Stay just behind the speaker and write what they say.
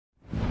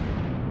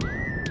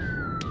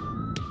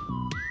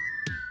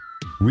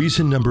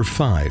Reason number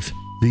 5,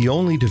 the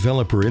only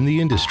developer in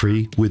the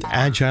industry with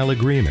Agile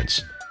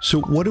Agreements. So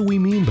what do we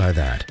mean by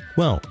that?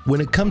 Well, when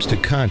it comes to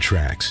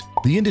contracts,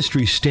 the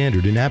industry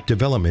standard in app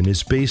development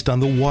is based on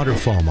the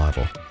Waterfall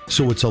Model.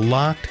 So it's a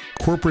locked,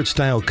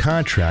 corporate-style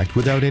contract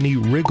without any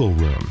wriggle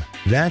room.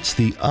 That's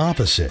the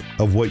opposite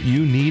of what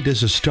you need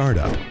as a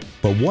startup.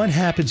 But what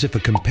happens if a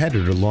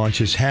competitor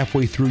launches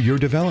halfway through your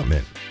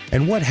development?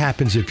 And what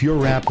happens if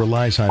your app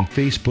relies on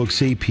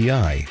Facebook's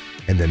API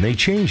and then they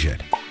change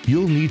it?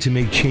 You'll need to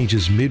make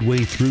changes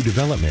midway through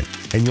development,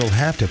 and you'll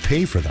have to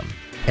pay for them.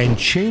 And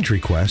change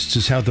requests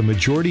is how the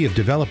majority of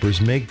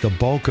developers make the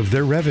bulk of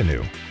their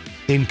revenue.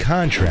 In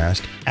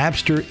contrast,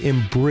 Appster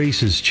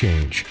embraces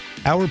change.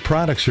 Our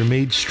products are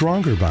made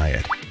stronger by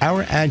it.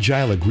 Our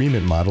Agile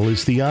Agreement Model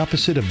is the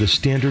opposite of the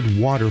standard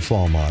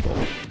Waterfall Model.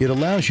 It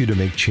allows you to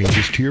make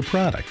changes to your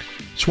product,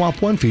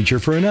 swap one feature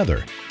for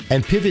another,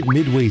 and pivot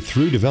midway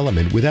through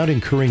development without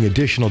incurring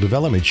additional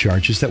development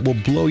charges that will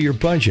blow your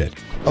budget.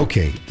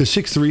 Okay, the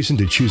 6th reason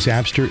to choose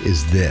Appster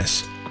is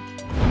this.